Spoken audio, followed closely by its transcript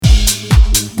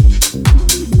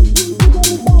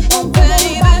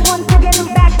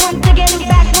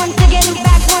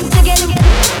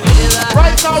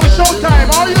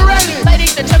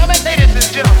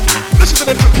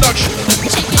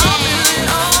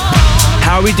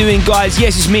How we doing, guys?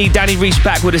 Yes, it's me, Danny Reese,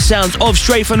 back with the sounds of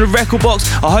Straight from the Record Box.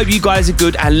 I hope you guys are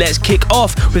good, and let's kick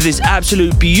off with this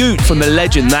absolute beaut from the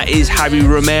legend that is Harry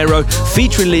Romero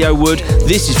featuring Leo Wood.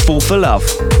 This is Fall for Love.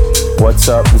 What's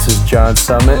up? This is John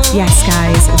Summit. Yes,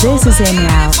 guys, this is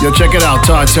In-Route. Yo, check it out.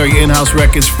 Todd Terry, In-House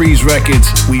Records, Freeze Records.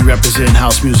 We represent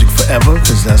house music forever,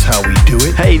 because that's how we do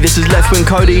it. Hey, this is Left Wing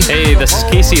Cody. Hey, this is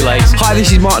Casey Lights. Hi,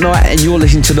 this is Mark Knight, and you're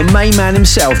listening to the main man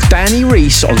himself, Danny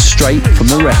Reese, on Straight from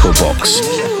the Record Box.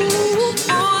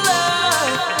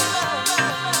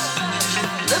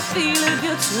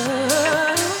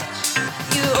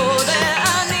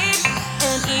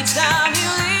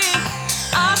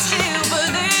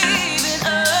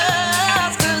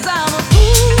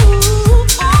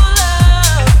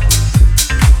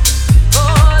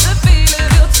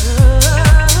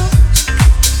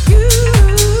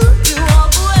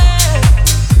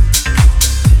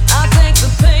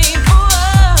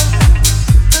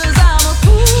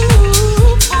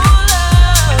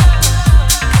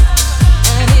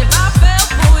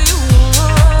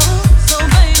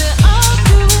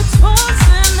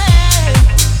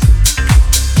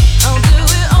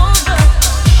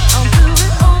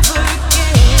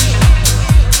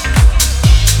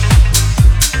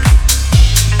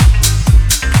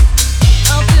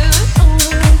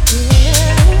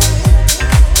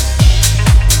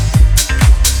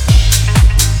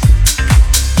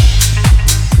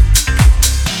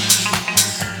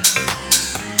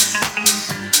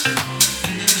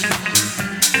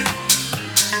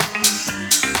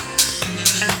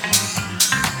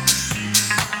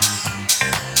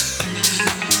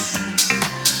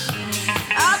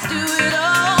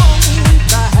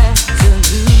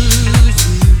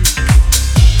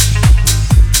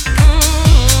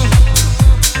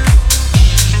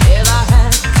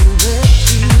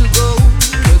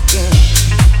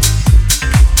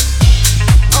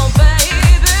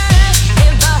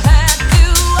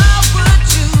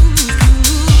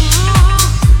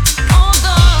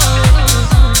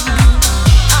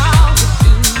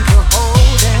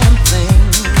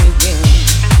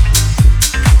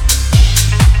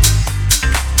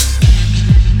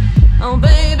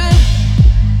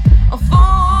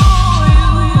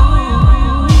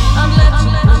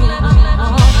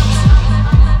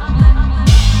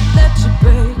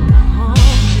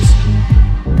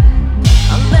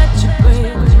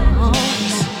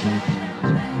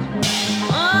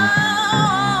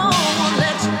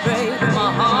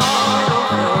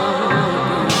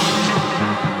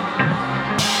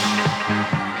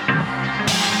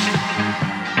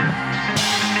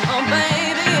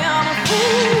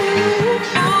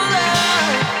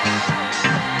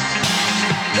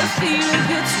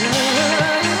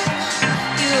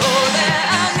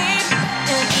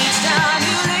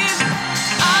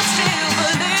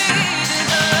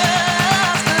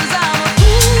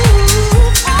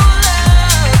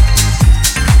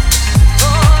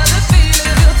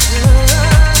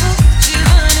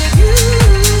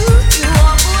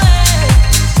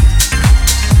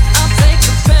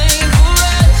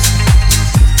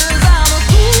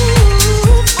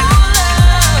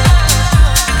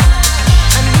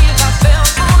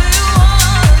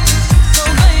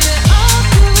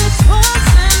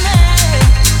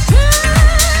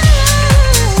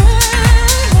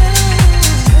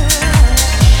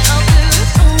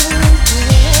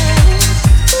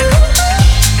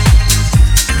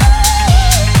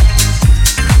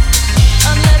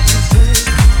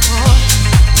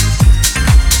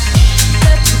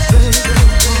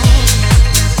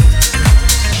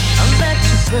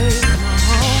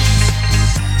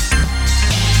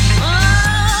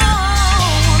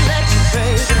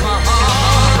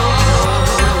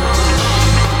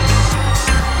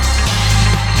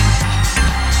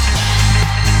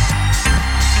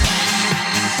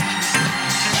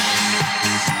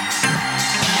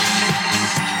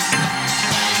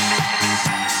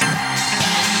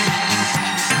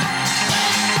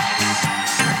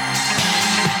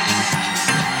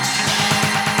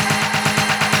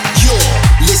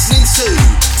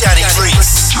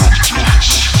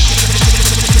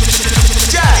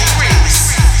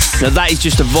 Now that is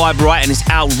just a vibe, right? And it's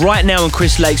out right now on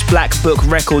Chris Lake's Black Book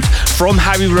Records from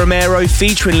Harry Romero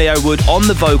featuring Leo Wood on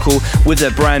the vocal with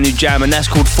their brand new jam, and that's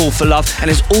called Fall for Love. And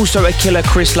there's also a killer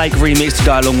Chris Lake remix to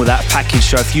go along with that package.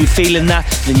 So if you're feeling that,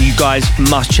 then you guys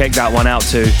must check that one out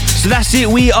too. So that's it.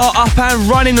 We are up and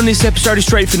running on this episode of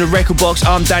Straight from the Record Box.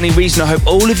 I'm Danny Reese, and I hope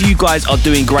all of you guys are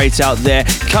doing great out there.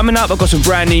 Coming up, I've got some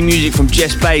brand new music from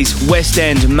Jess Bays, West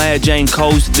End, Maya Jane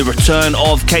Coles, the return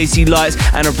of Casey Lights,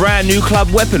 and a brand new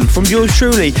Club Weapon from yours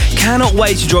truly. Cannot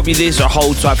wait to drop you this, so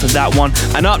hold tight for that one.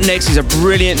 And up next is a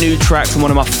brilliant new track from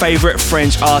one of my favourite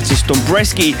French artists,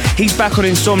 Dombresky. He's back on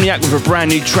Insomniac with a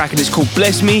brand new track and it's called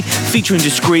Bless Me, featuring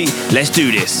Discreet. Let's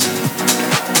do this.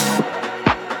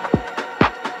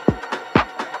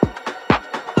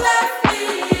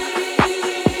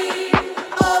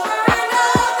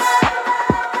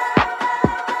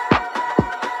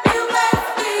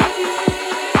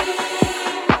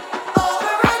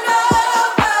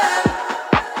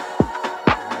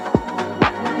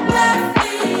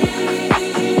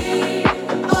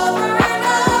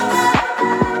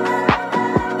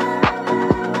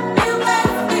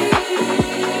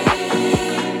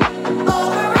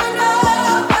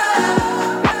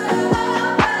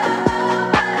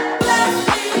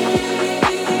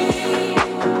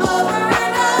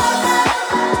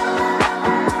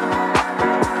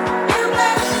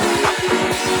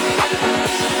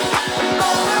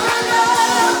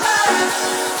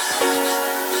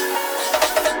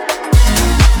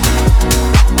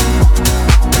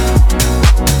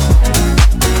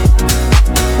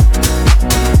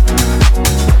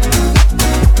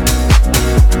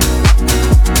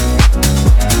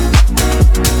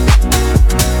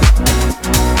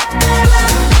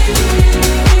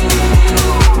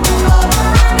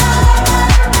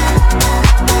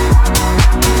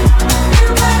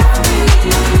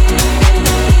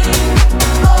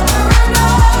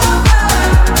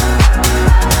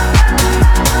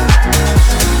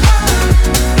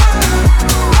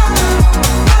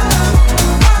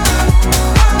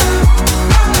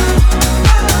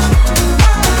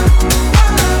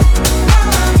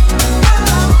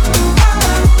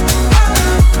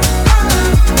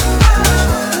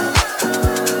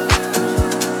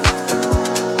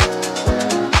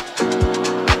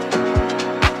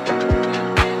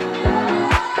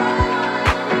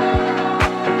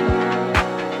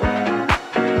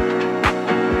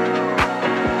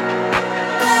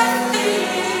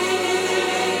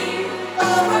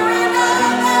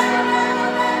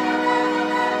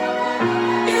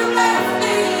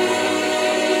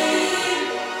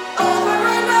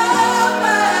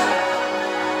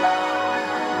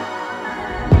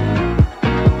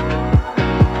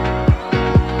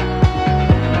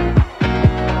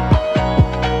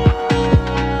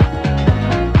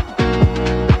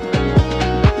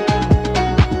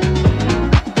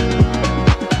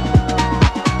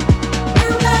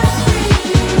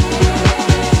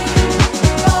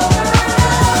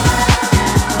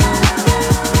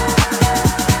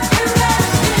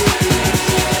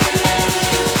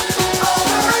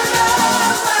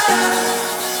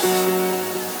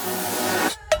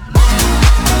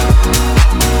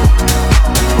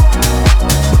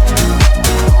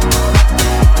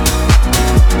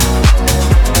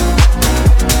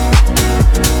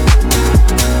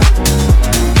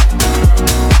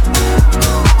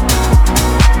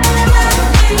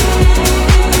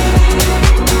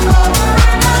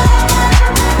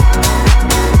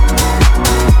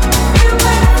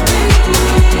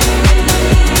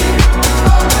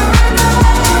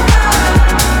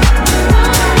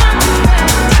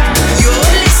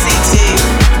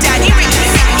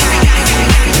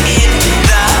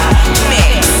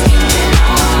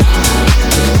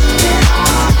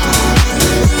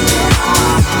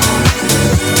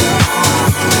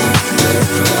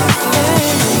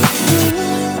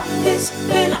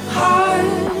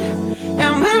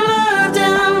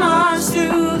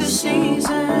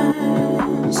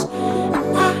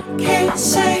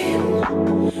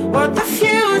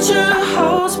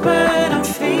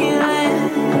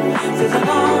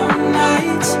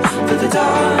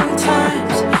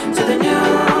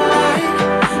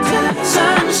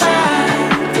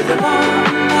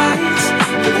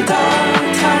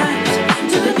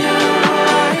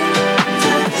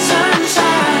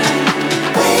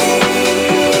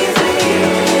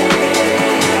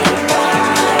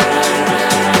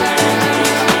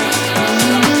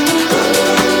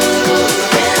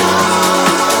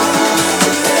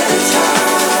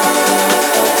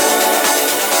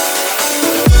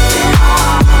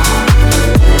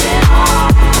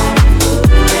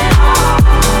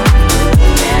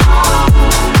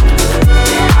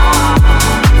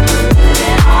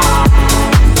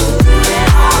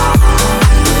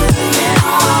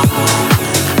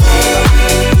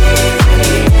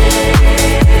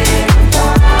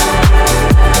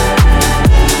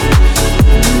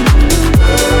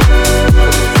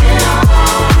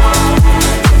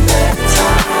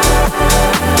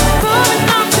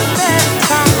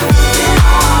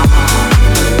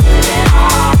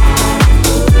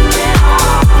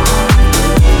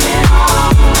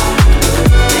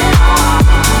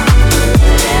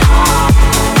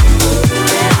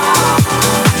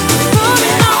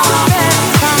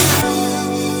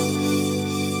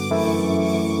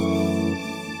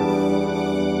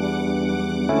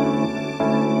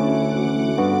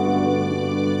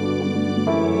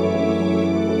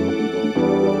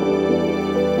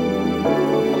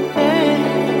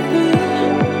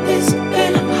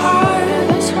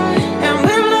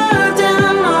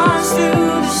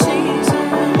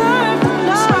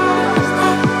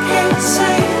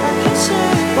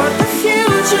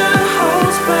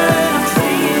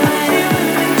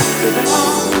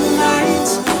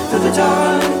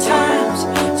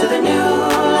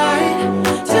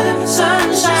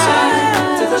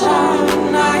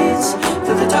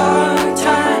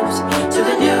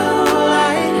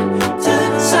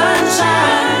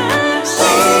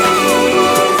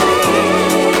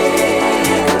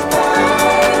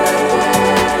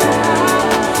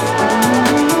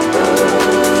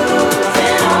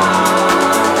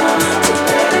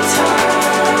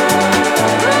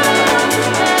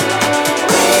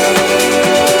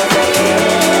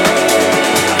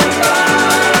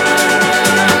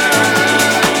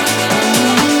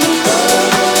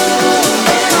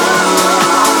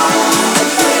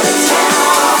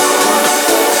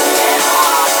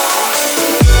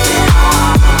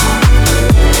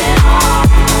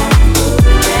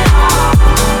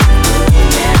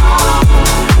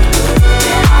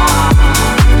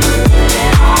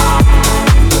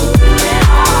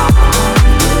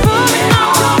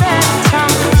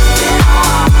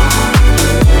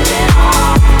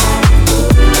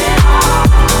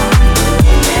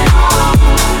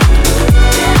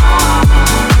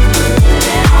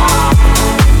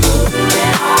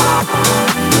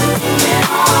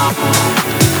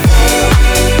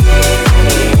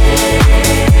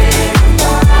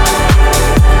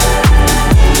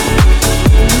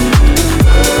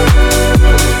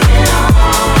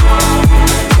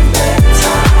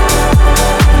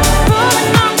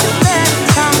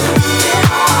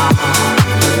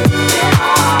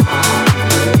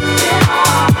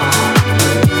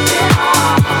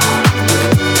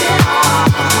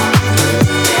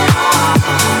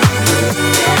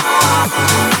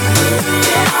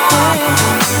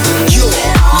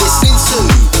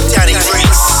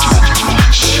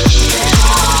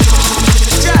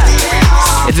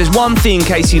 one thing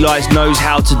Casey Lights knows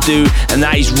how to do, and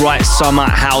that is write summer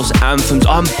house anthems.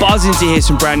 I'm buzzing to hear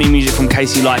some brand new music from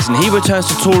Casey Lights, and he returns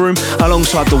to Tour Room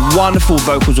alongside the wonderful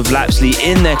vocals of Lapsley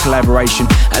in their collaboration,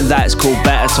 and that's called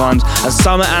Better Times. A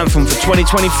summer anthem for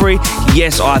 2023?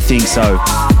 Yes, I think so.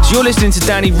 So you're listening to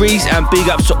Danny Reese, and big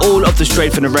ups to all of the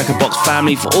Straight From The Record Box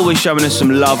family for always showing us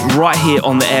some love right here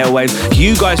on the airwaves.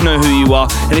 You guys know who you are,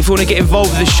 and if you want to get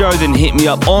involved with the show, then hit me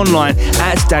up online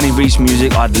at Danny Reese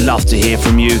Music. I'd love to hear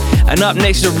from you. And up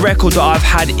next is a record that I've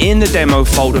had in the demo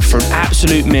folder for an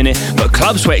absolute minute, but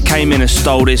Club Sweat came in and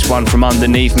stole this one from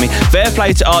underneath me. Fair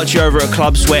play to Archie over at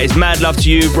Club Sweat. It's mad love to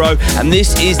you, bro. And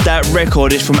this is that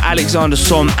record. It's from Alexander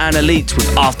Som and Elite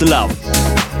with After Love.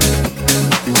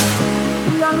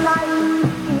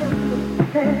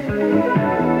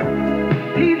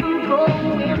 People go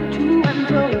into and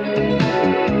fro.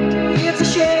 It's a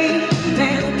shame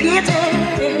and a pity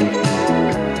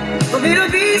for me to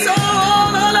be so all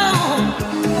alone.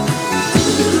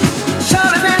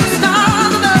 Shorter than the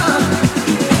stars above,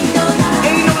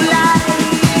 ain't no light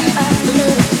after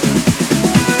love.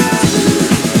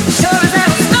 Shorter than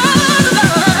the stars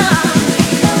above,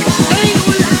 ain't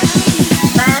no light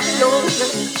after love.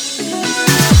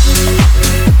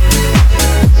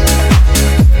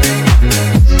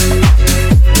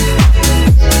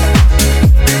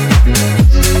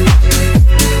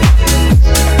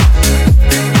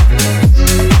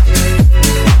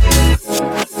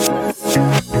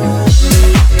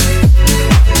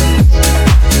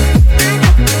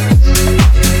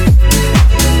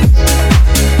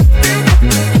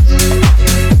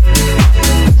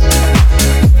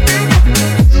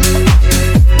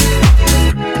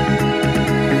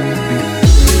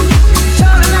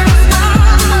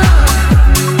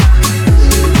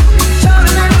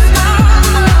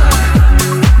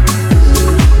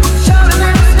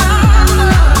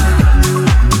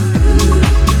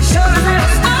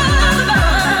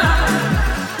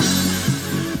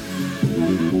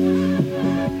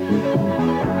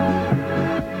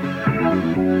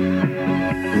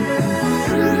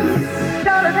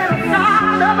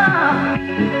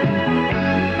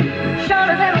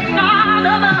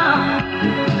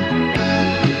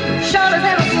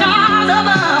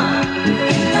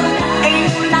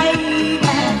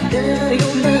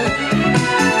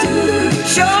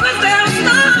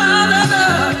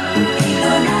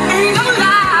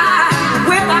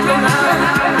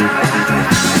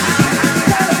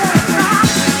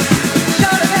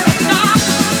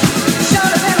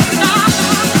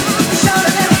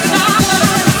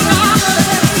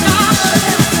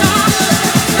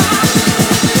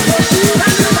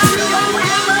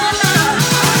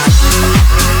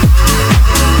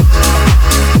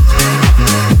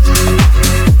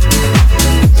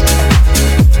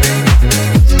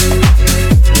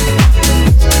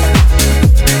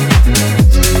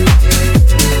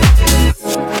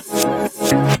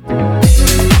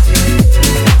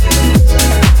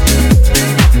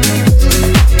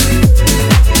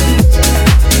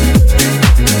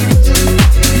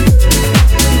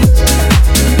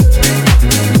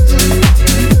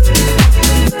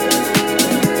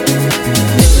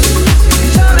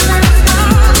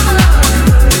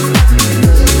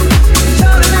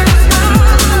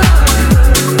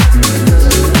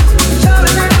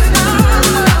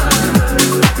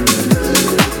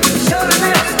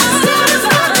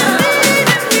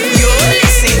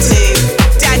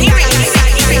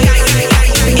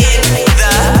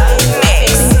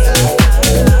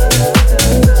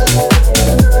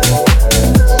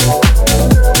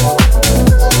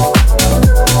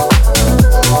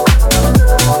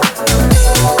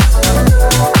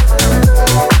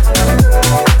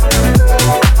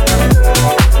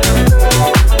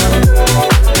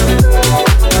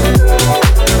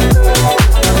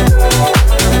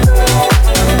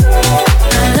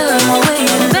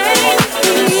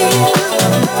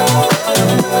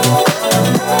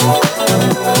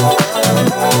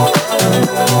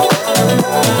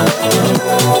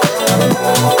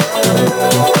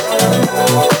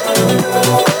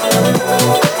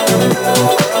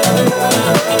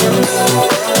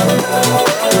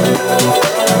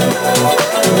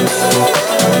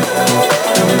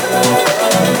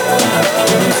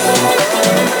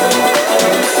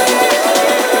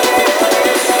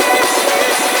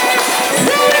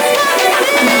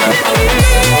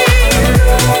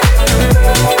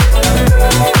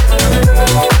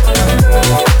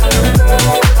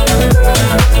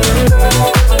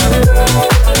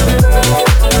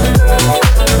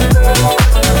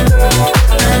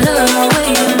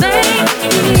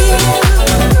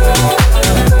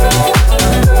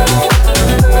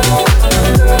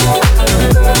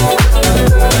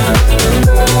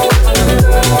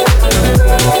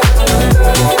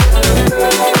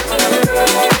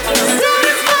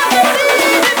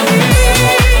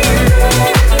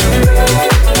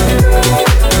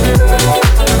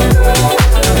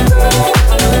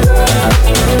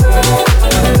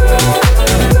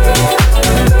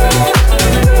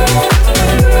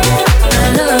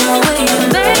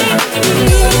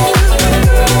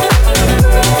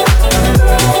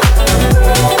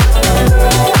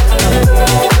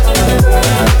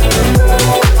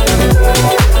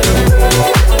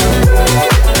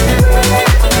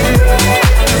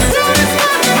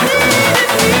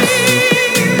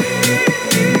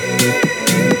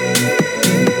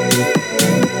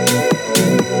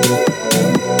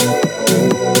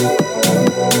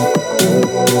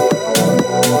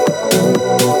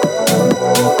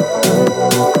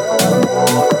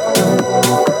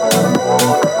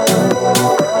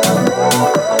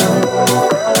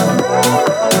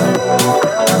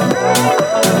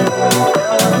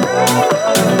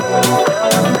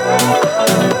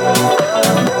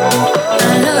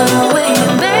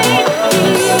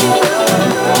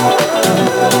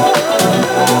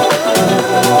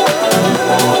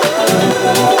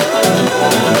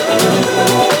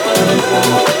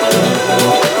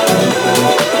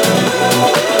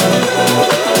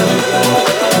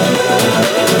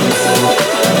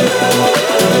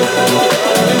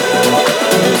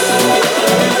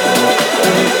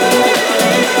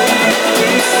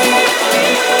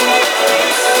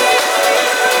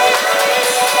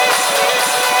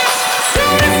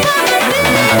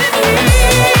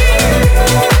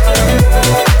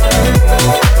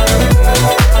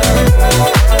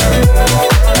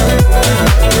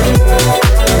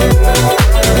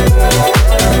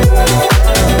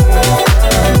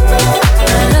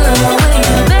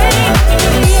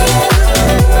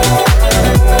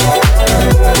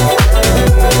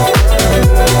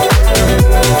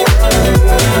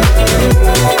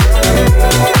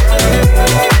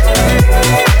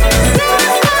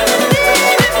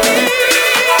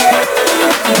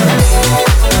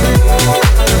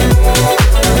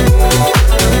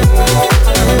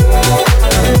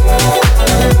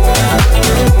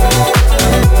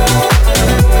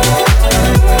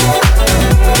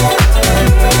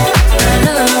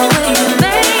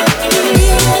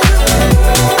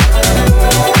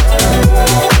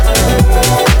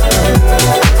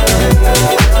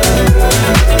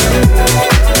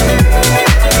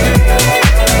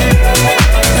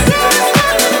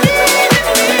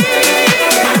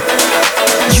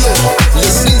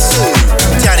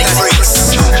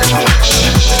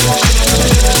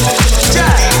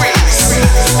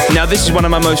 is one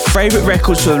of my most favourite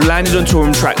records to have landed on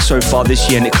Toolroom Tracks so far this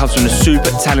year, and it comes from a super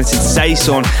talented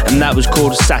Saison, and that was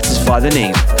called Satisfy the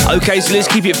Need. Okay, so let's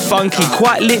keep it funky,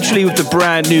 quite literally, with the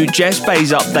brand new Jess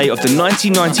Bays update of the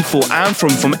 1994 anthem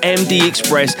from MD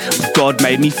Express with God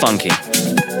Made Me Funky.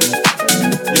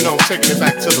 You know, taking it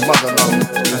back to the motherlode,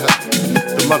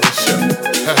 the mothership.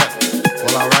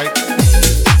 Well, alright.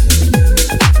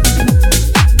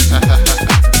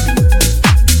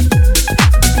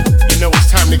 You know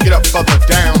it's time to get up for the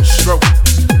downstroke.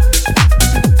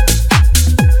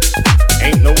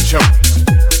 Ain't no joke.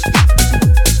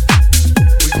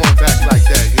 We going back like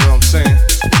that, you know what I'm saying?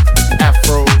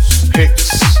 Afros,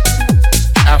 picks,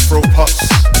 Afro puffs,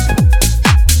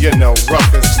 you know,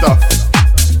 rough and stuff.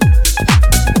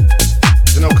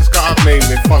 You know, cause God made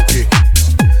me funky.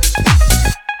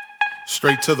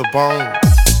 Straight to the bone.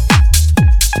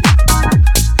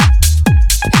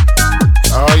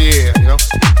 Oh yeah, you know.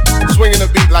 Swinging a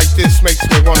beat like this makes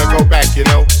me wanna go back, you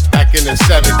know. Back in the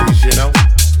 70s, you know.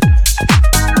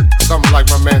 Something like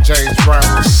my man James Brown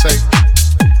would say.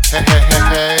 Hey, hey, hey,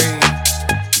 hey.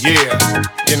 Yeah,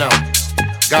 you know,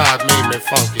 God made me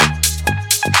funky.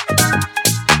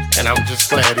 And I'm just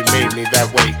glad he made me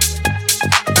that way.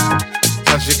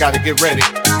 Cause you gotta get ready.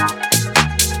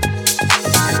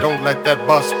 Don't let that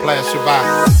bus pass you by.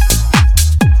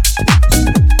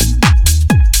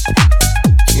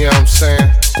 You know what I'm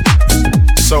saying?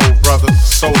 Soul brothers,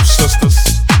 soul sisters,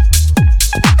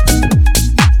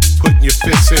 putting your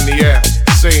fists in the air,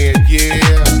 saying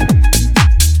yeah.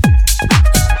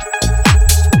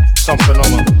 Something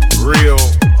on a real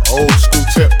old school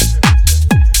tip.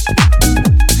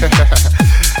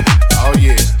 Oh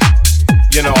yeah.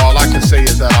 You know, all I can say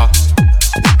is that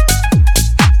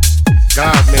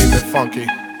God made me funky,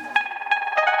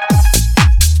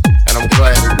 and I'm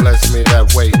glad he blessed me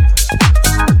that way.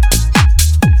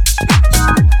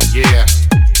 Yeah.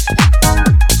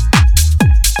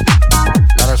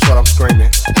 Now that's what I'm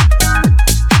screaming.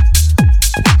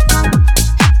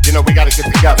 You know, we gotta get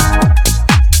together,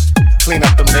 clean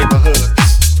up them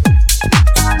neighborhoods,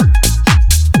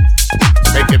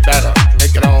 make it better,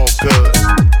 make it all good.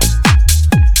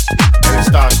 And it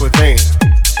starts within.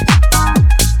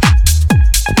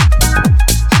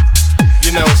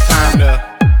 You know it's time to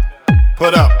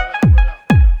put up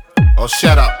or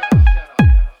shut up.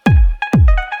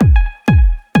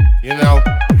 You know,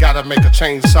 gotta make a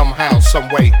change somehow, some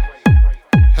way.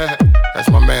 As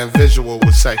my man Visual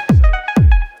would say.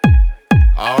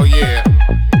 Oh yeah,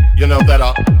 you know that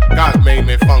God made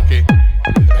me funky.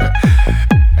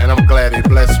 And I'm glad he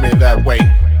blessed me that way.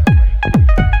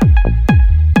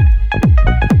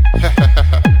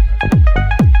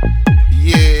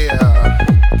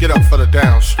 Yeah, get up for the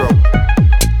downstroke.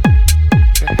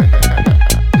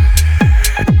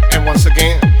 And once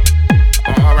again,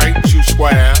 alright, you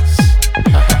squares.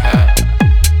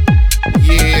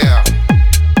 Yeah.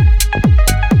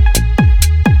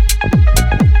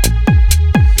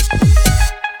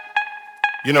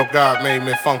 You know God made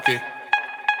me funky,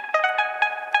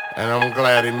 and I'm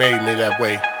glad he made me that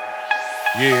way.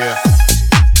 Yeah.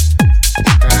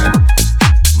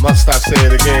 Must I say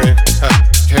it again?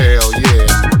 Hell yeah.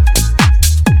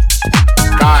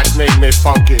 God made me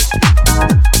funky,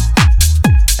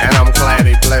 and I'm glad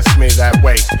he blessed me that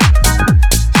way.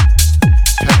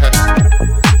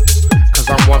 Cause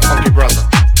I'm one funky brother.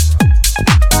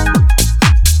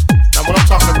 Now when I'm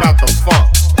talking about the funk,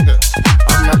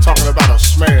 I'm not talking about a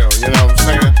smell, you know what I'm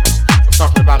saying? I'm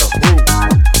talking about a groove.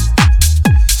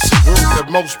 It's a groove that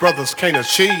most brothers can't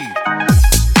achieve.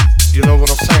 You know what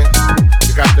I'm saying?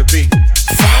 You got to be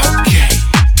funky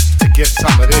to get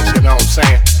some of this, you know what I'm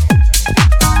saying?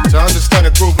 To understand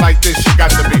a groove like this, you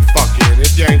got to be funky. And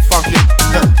if you ain't funky,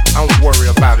 don't worry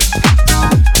about it.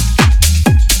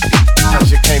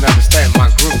 Cause you can't understand my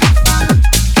groove.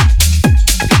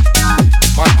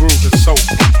 My groove is so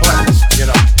complex, you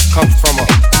know. Comes from a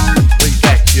way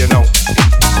back, you know.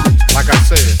 Like I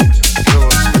said,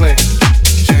 George Clinton,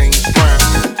 James Brown.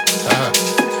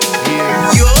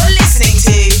 Yeah. You're listening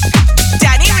to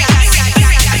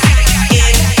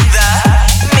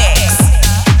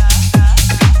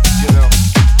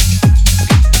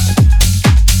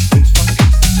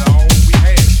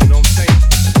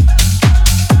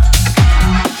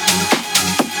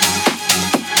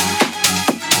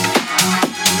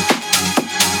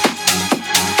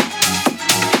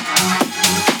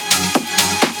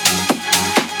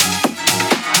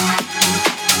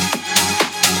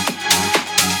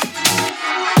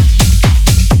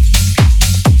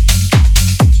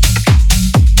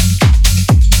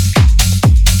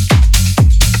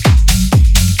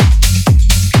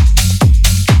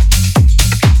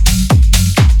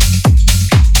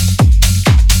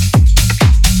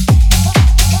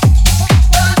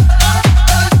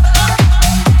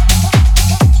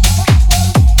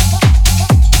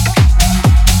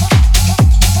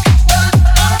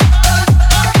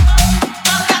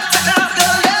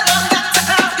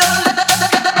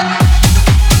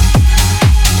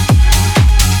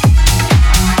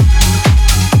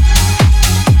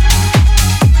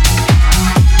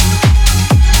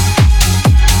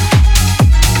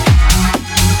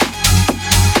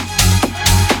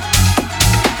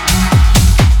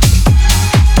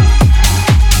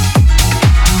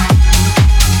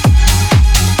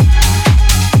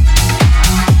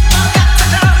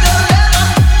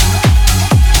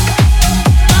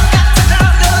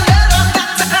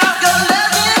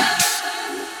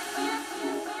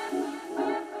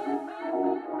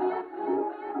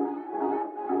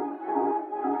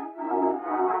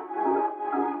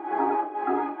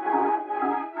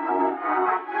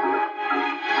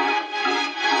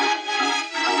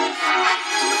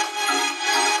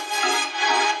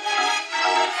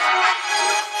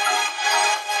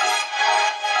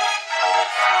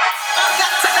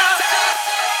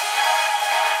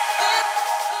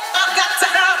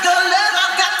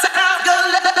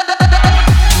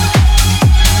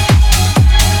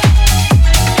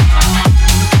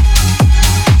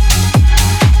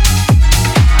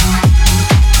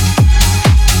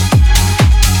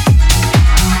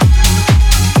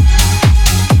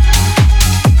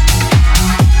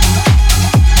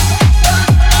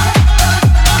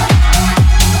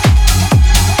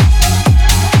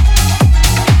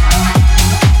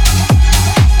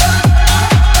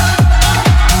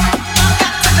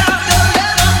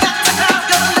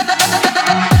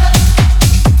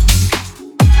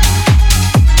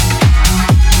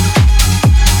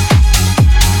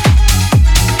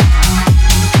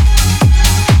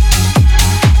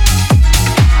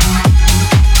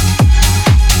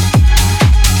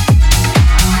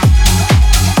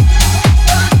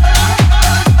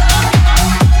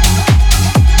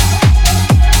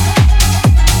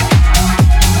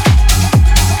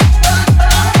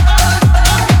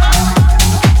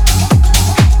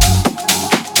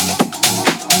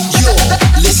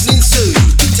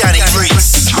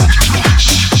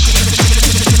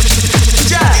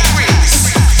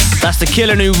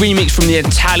killer new remix from the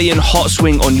Italian Hot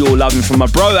Swing on Your Lovin' from my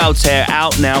bro Altair,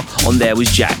 out now on There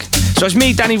Was Jack. So it's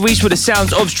me, Danny Reese, with the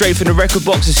sounds of Straight from the Record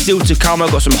Box is still to come.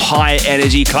 I've got some high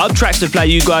energy club tracks to play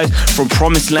you guys from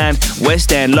Promised Land,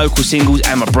 West End, local singles,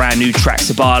 and my brand new track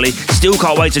Sabali. Still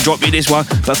can't wait to drop you this one.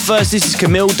 But first, this is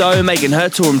Camille Doe making her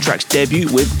Tour and Tracks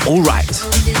debut with Alright.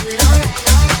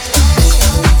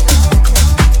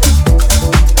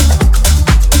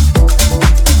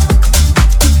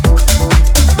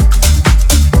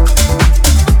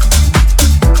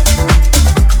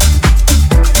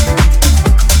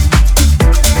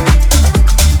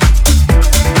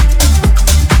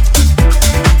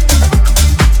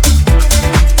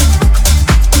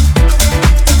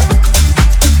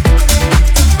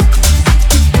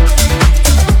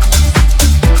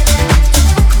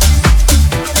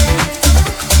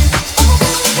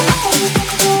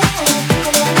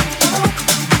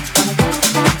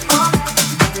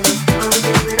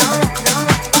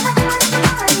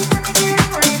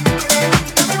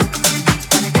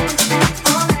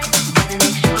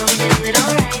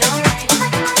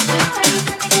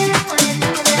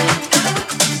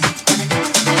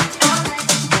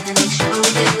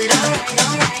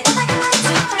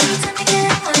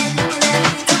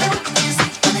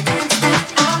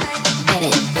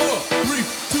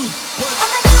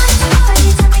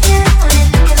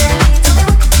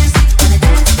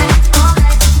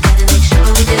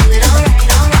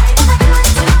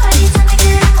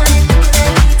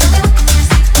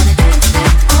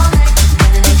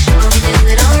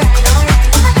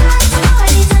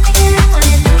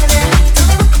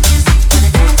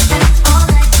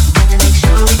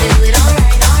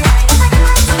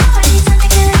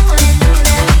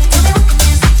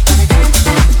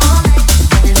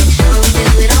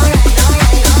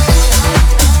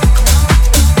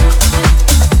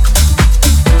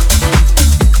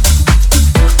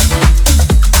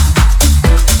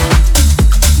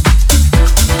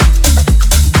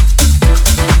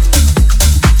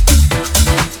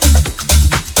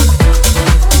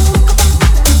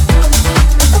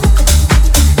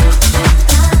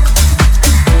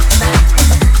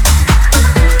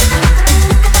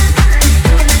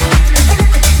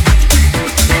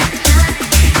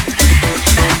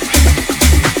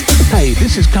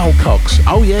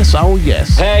 Oh yes, oh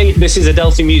yes. Hey, this is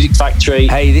Adelphi Music Factory.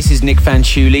 Hey, this is Nick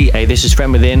Fanciulli. Hey, this is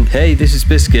Friend Within. Hey, this is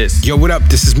Biscuits. Yo, what up?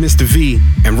 This is Mr. V,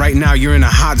 and right now you're in a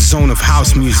hot zone of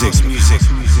house music.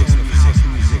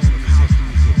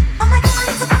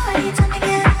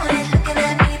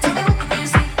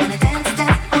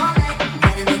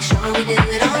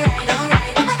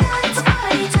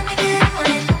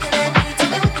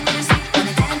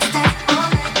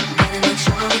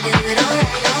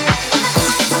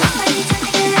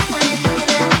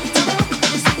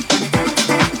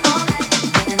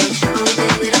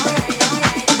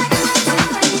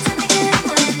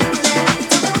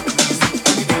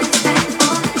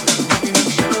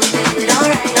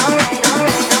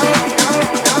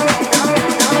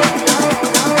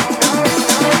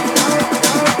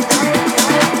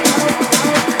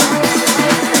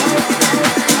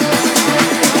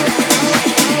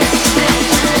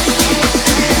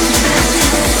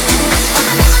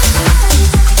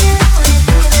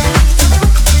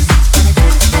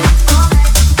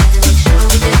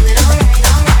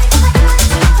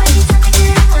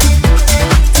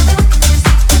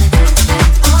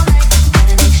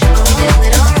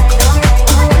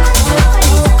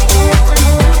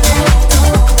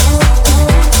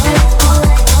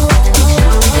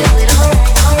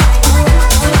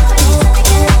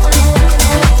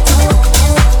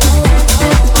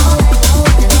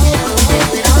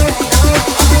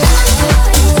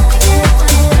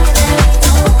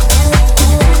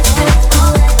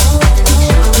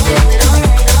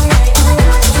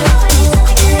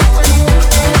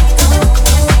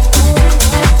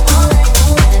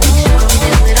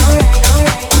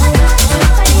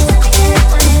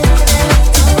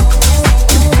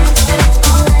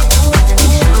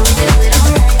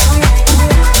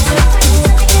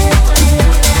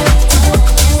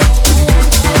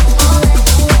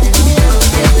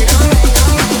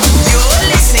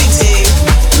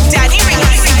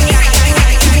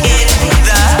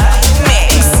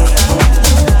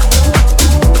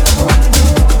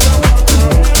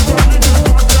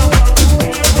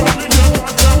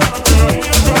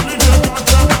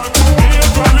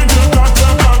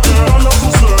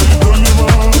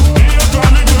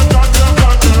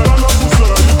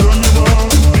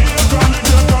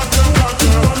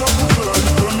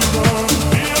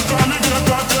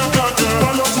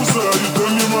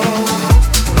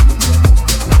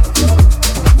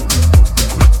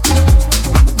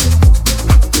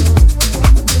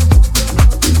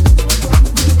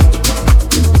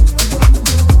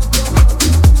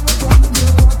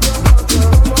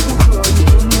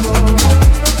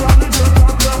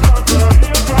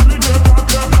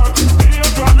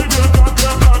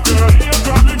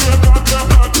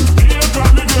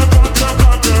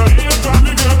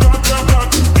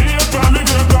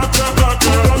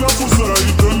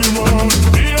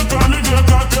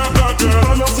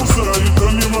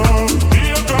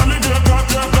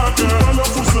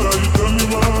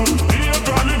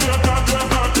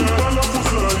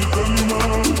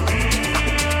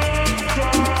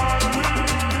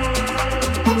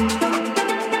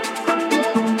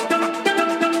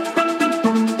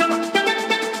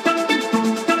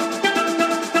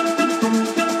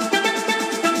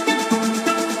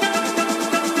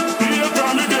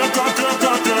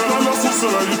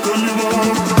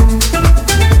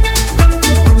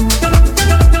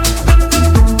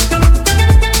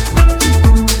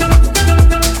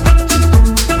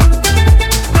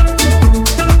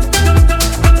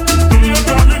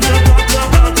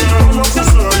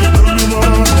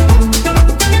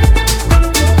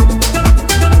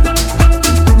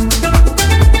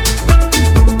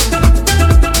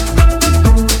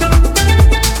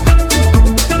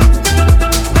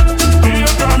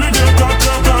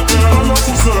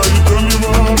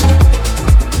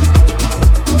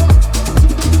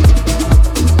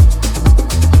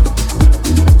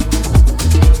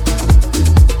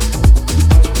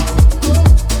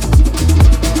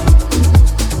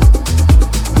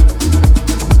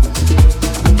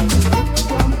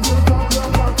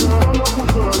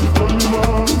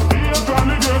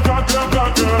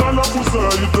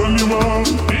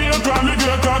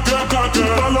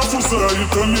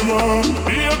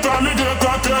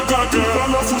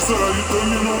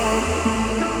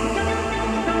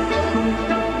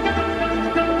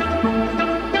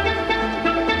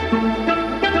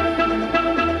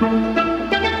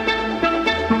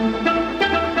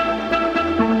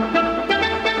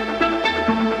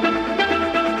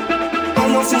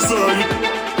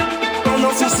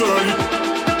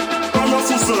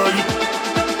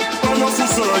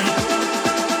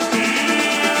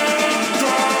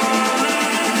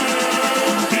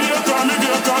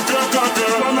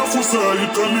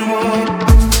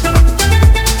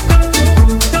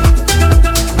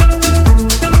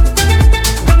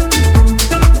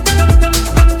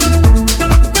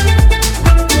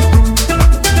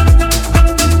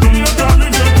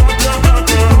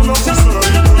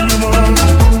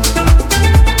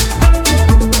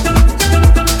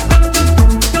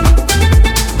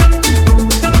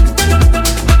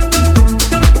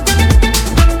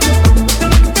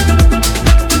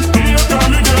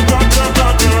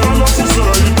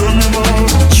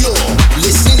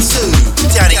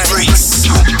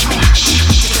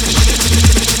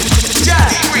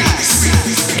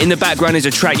 In the background is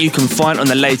a track you can find on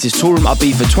the latest Toolroom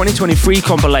Ibiza 2023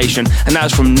 compilation, and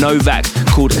that's from Novak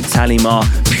called Talimar.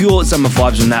 Pure summer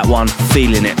vibes on that one,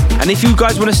 feeling it. And if you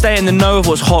guys want to stay in the know of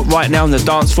what's hot right now on the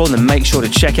dance floor, then make sure to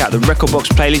check out the Record Box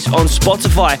playlist on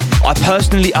Spotify. I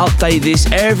personally update this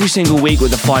every single week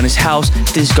with the finest house,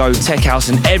 disco, tech house,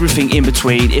 and everything in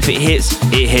between. If it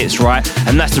hits, right?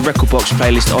 And that's the Record Box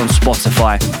playlist on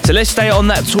Spotify. So let's stay on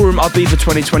that Toolroom Ibiza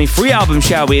 2023 album,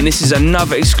 shall we? And this is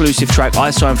another exclusive track I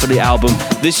signed for the album.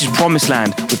 This is Promised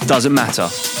Land with Doesn't Matter.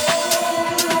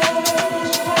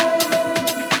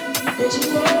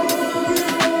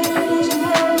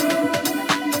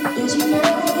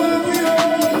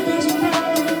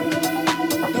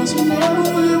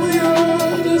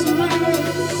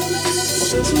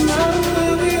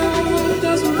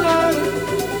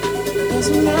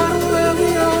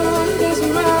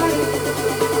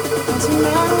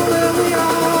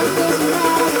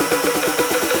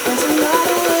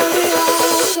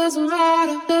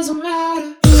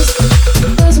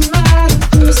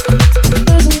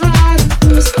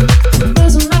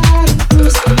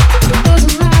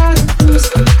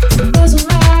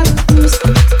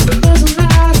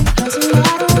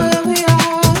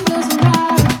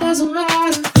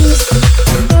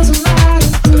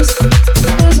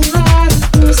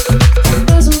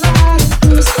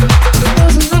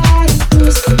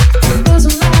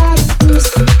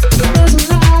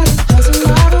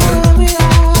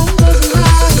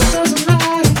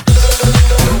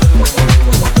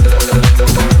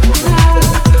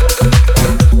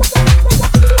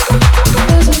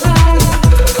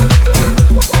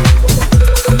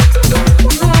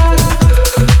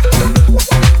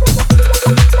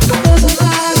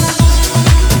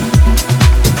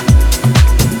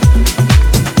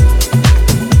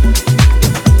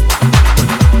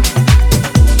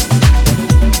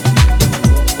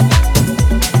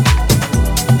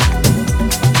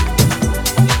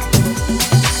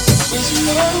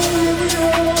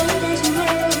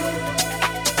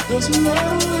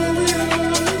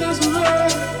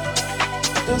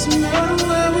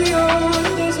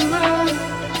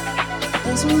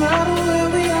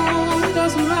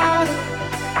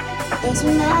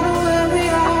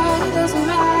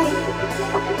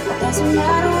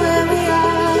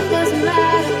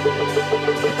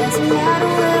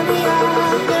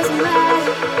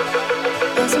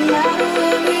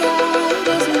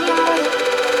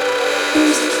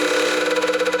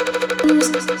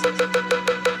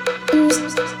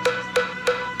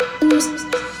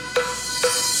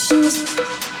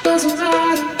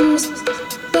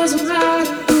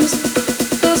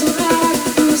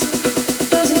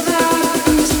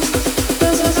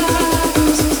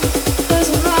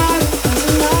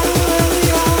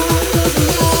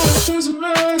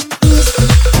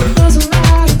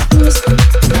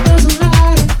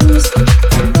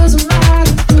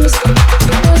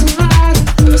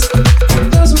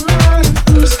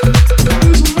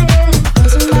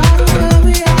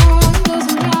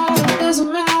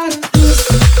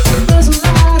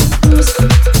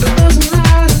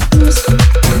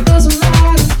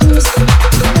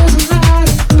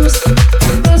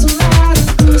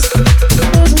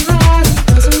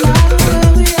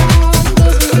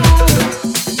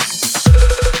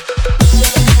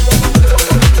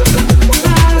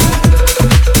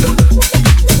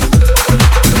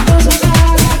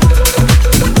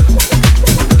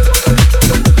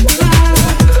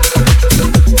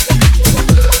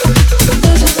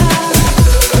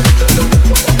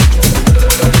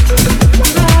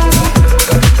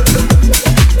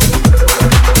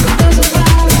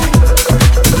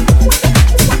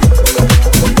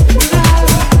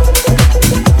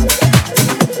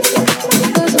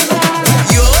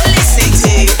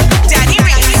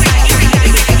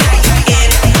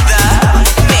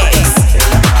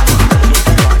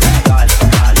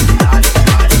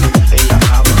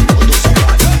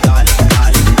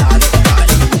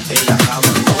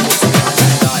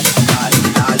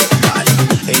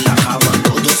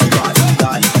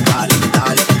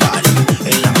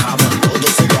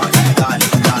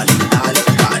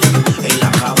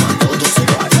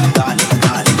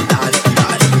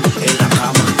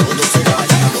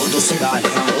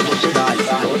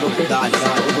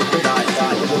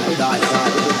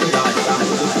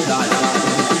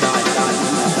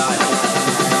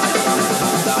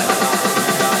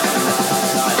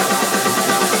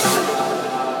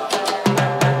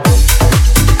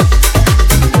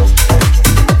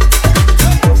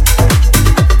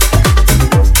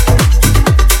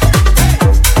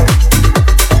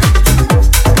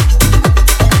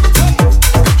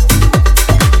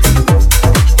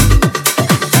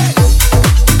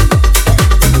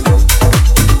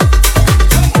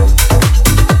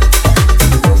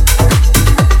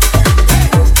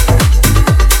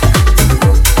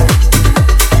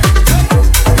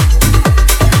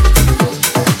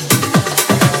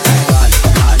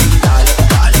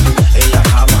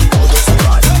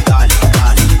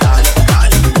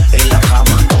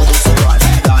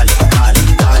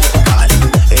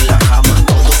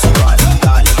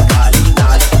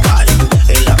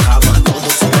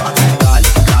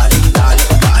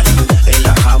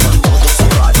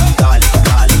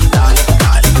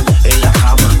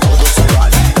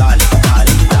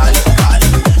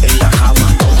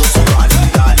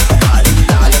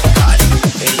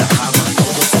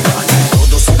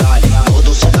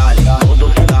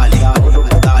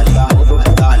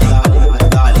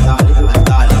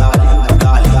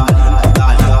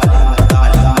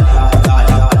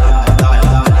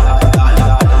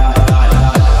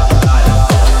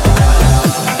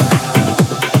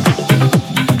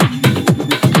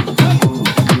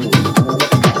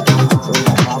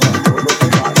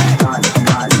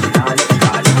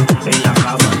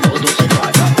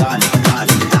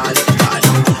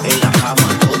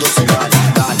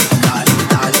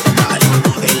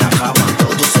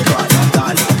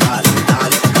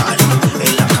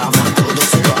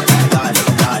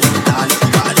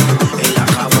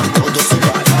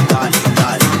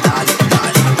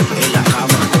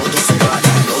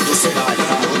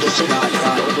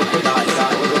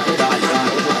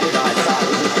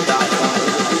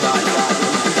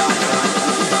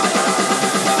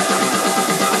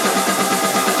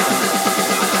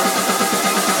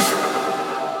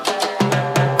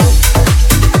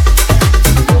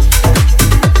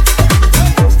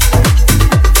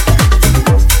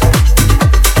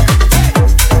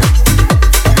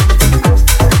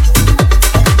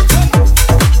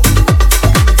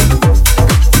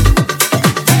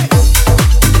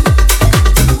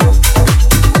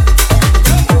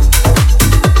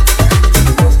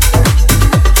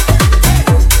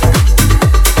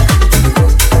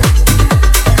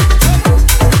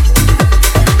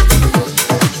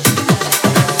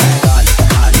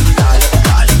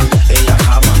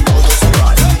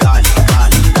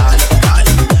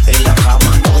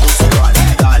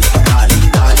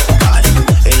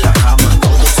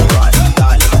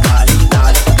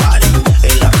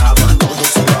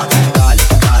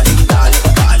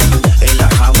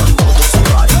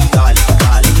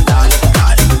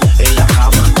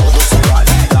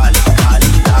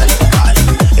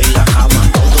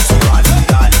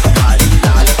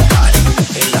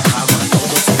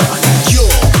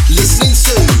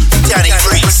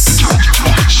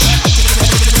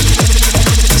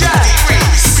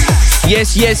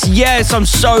 Yes, yes, yes, I'm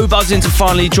so buzzing to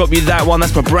finally drop you that one.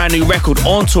 That's my brand new record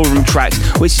on Toolroom Tracks,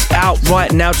 which is out right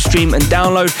now to stream and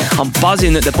download. I'm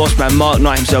buzzing that the boss man Mark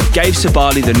Knight himself gave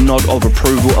Sabali the nod of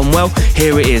approval, and well,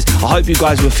 here it is. I hope you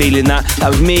guys were feeling that.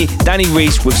 That was me, Danny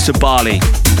Reese, with Sabali.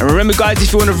 And remember guys,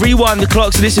 if you want to rewind the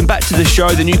clock to listen back to the show,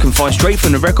 then you can find straight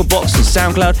from the Record Box and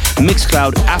SoundCloud,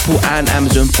 Mixcloud, Apple and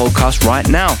Amazon podcasts right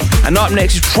now. And up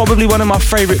next is probably one of my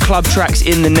favourite club tracks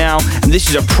in the now, and this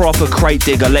is a proper crate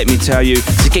digger, let me tell you.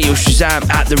 So get your Shazam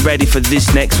at the ready for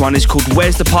this next one. It's called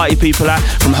Where's the Party People At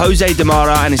from Jose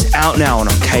Damara, and it's out now on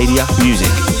Arcadia Music.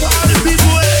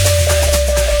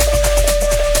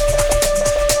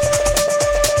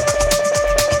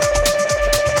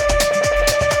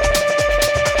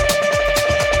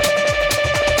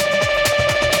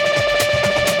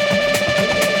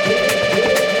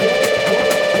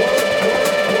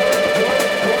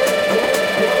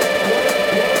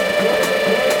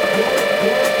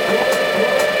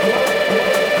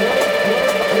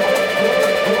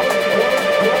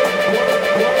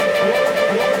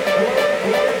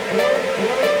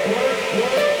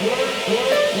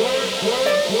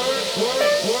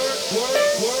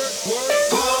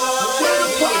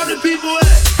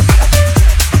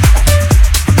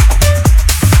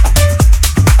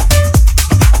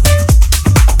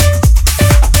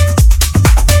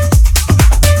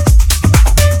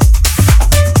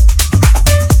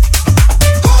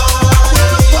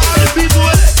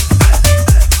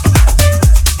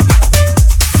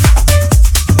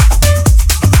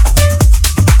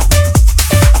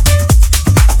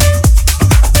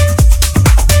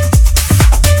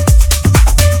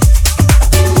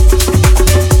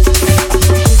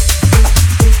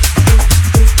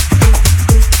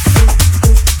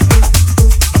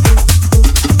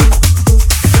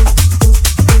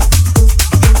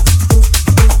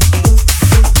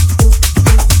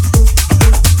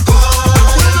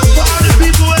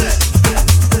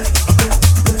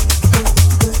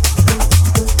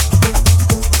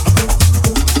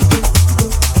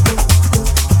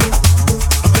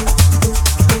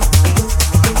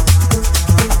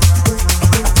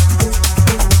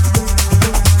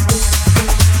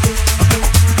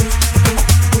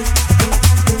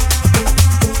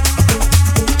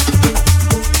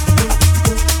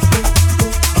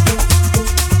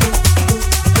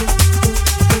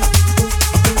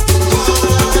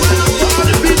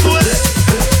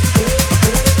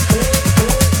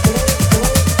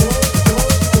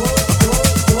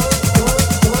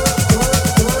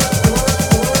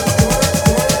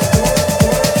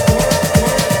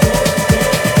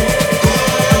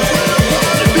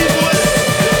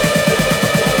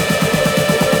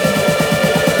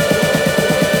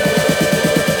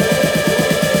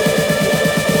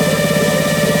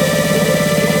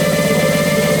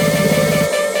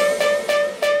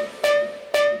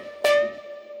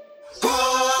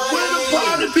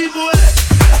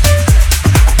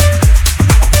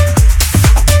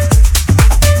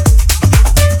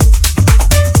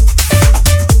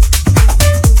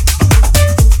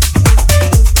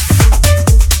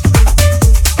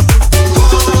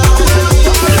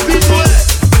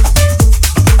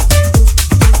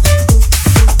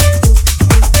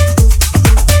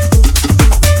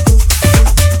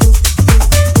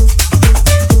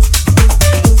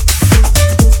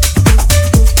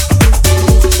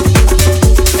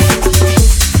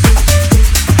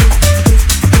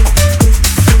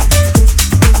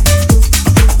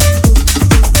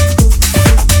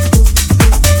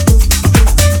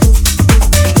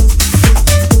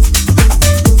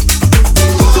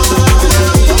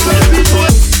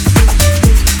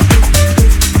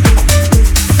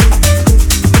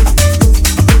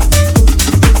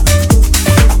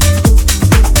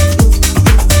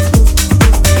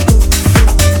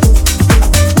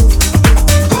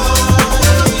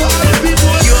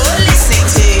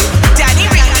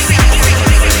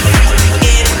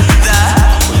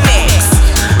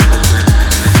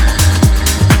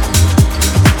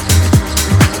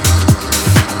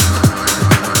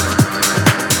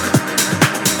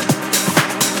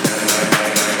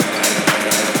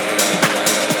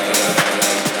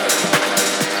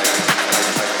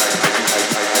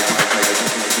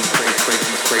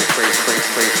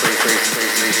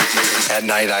 At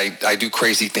night, I do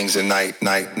crazy things at night.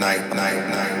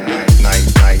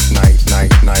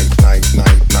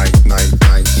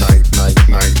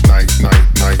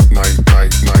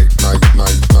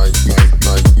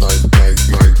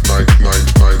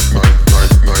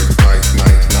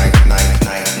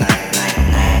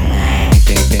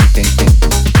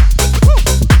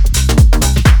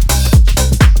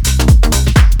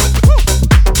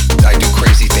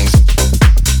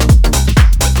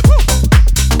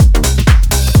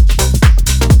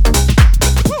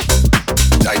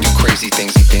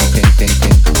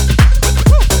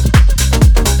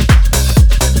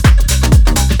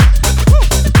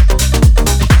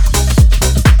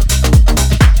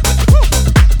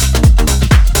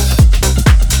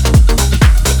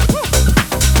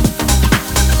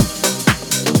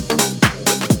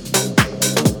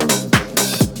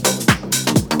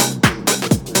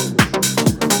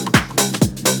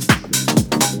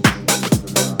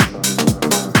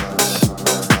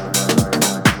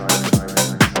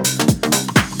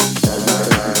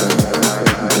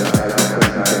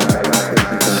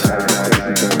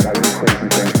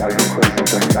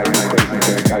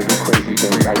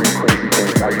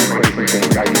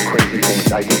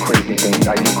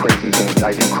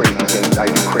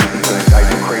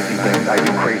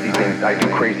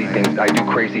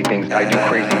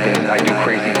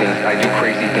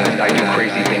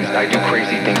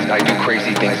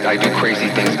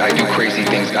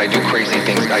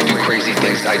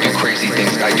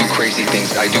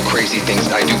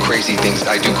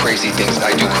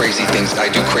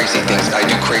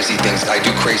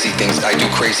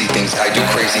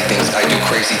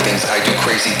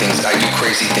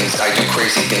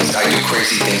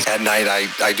 At night,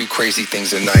 I do crazy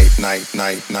things at night.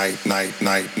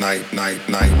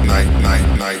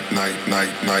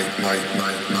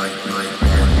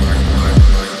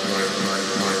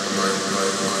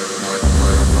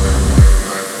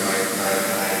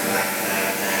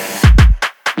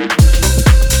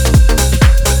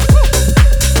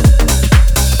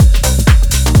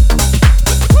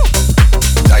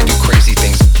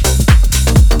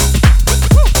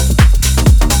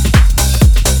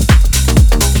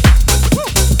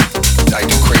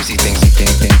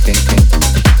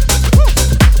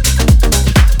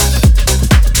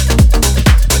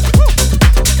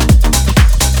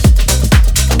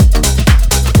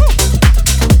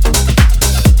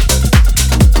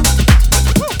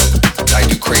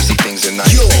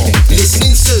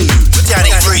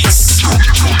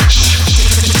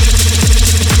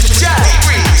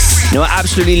 Now, I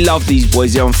absolutely love these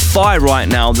boys. They're on fire right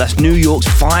now. That's New York's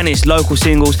finest local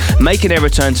singles, making their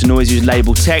return to Noisy's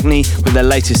label Techni with their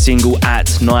latest single,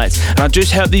 At Night. And I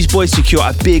just helped these boys secure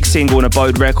a big single on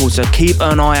Abode Records, so keep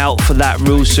an eye out for that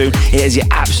real soon. It is it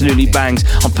absolutely bangs.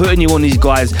 I'm putting you on these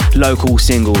guys' local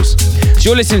singles. So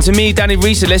you're listening to me, Danny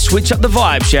Reese, let's switch up the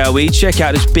vibe, shall we? Check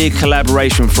out this big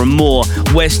collaboration from Moore,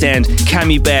 West End,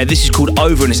 Cammy Bear. This is called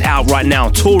Over and it's out right now.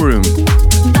 Tour Room.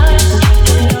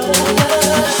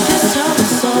 This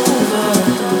time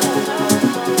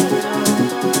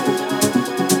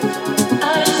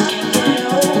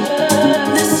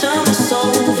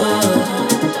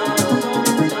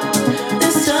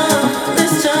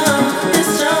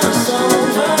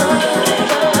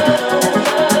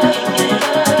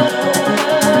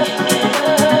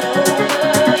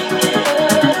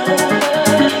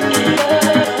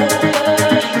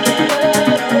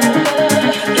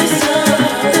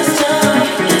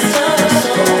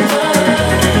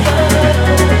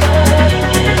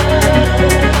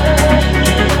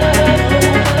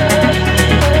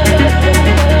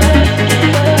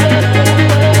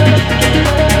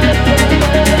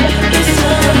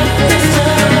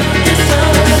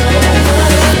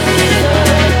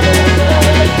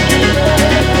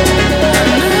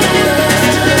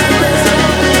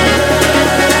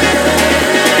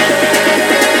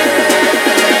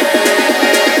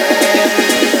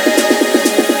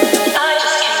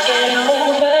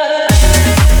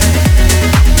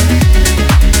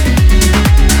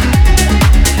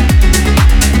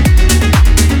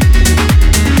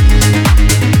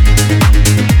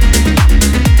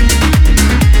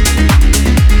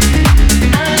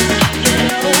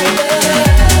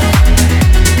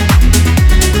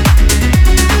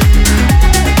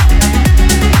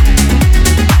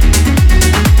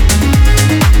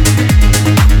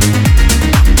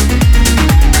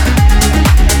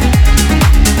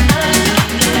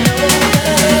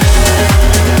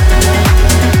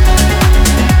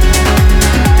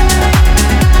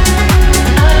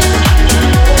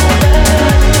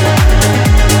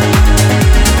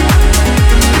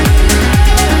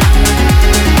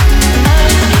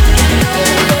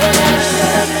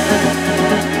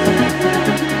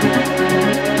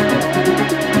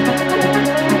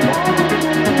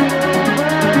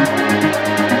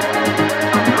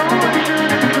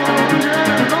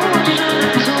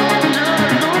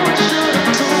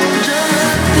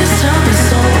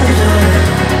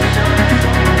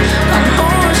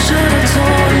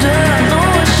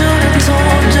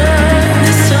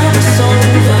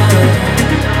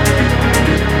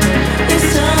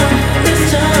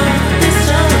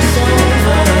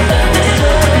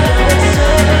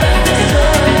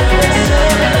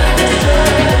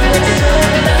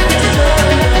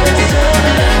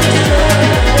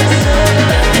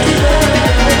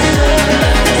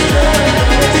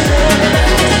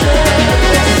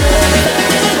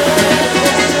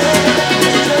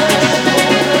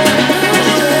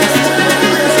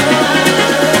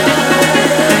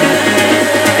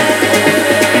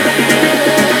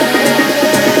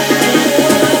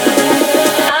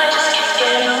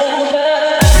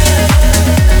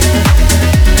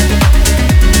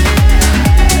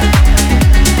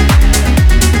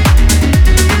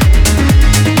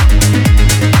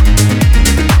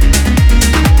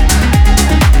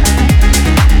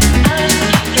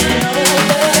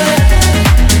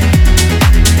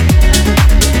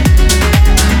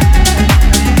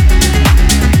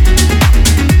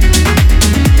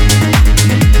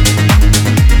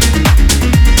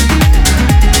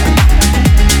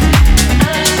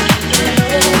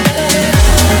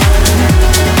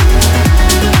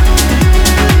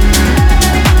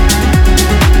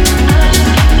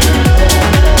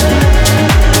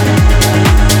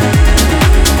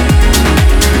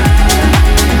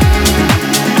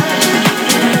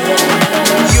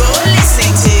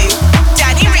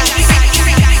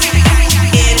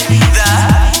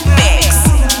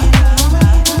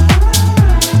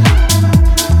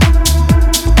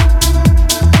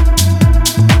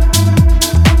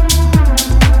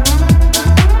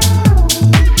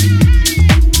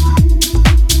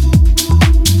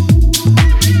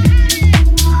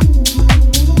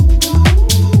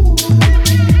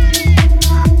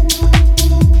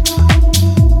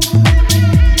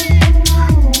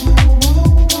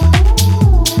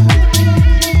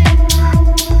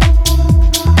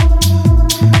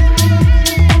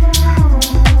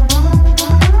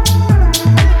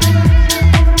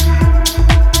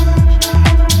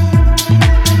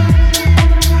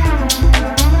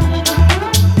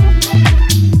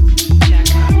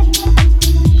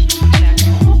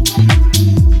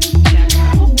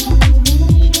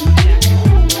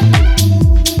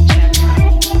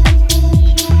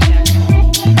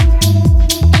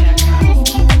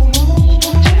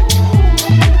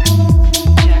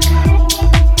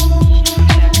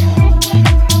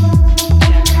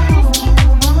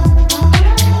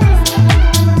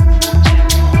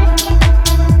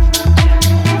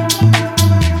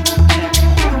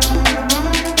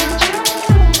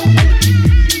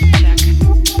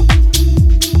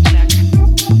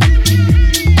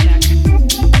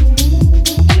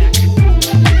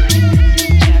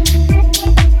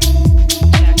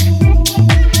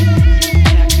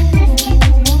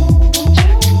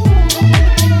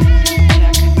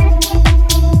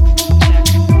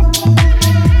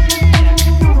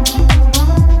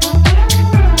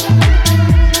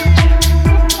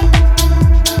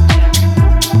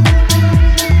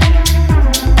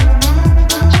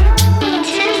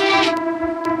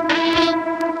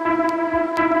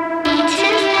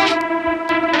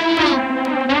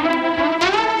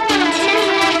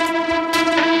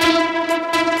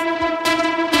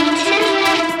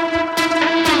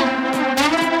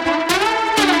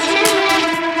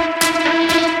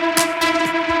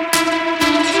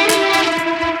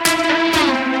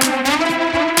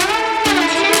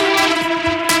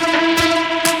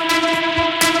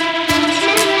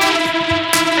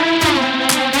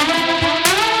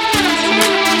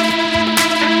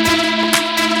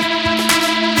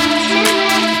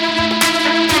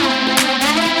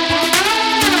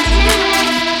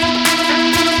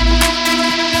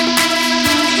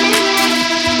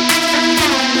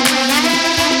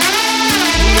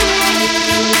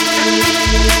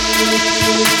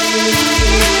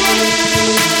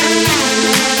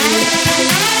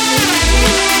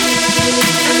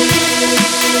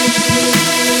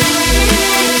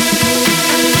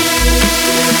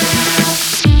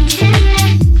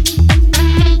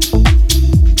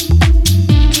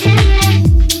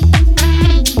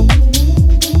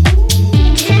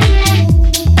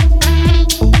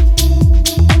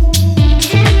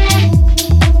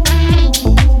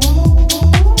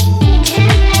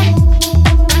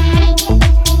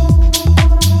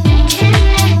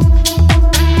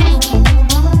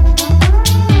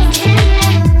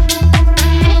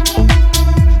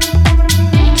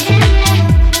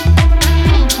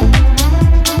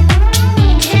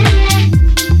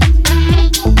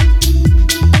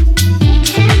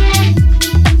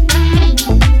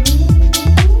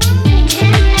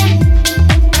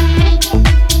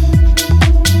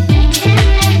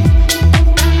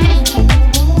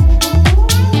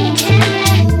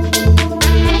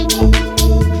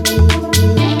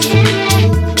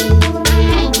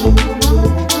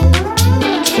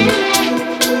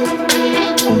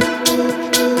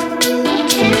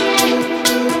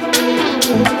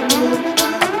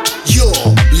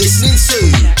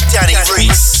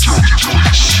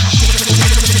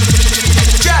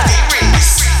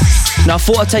Now I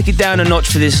thought I'd take it down a notch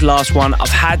for this last one. I've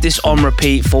had this on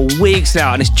repeat for weeks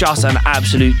now and it's just an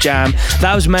absolute jam.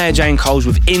 That was Maya Jane Coles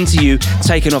with Into You,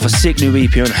 taking off a sick new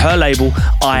EP on her label,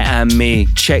 I Am Me.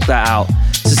 Check that out.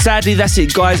 So sadly, that's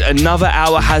it guys. Another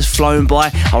hour has flown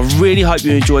by. I really hope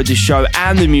you enjoyed the show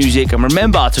and the music. And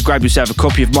remember to grab yourself a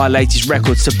copy of my latest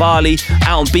record, Sabali,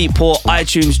 out on Beatport,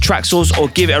 iTunes, Traxsource, or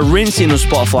give it a rinse in on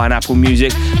Spotify and Apple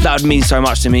Music. That would mean so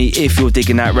much to me if you're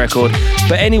digging that record.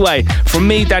 But anyway, from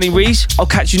me, Danny Reese, I'll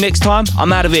catch you next time.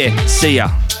 I'm out of here. See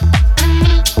ya.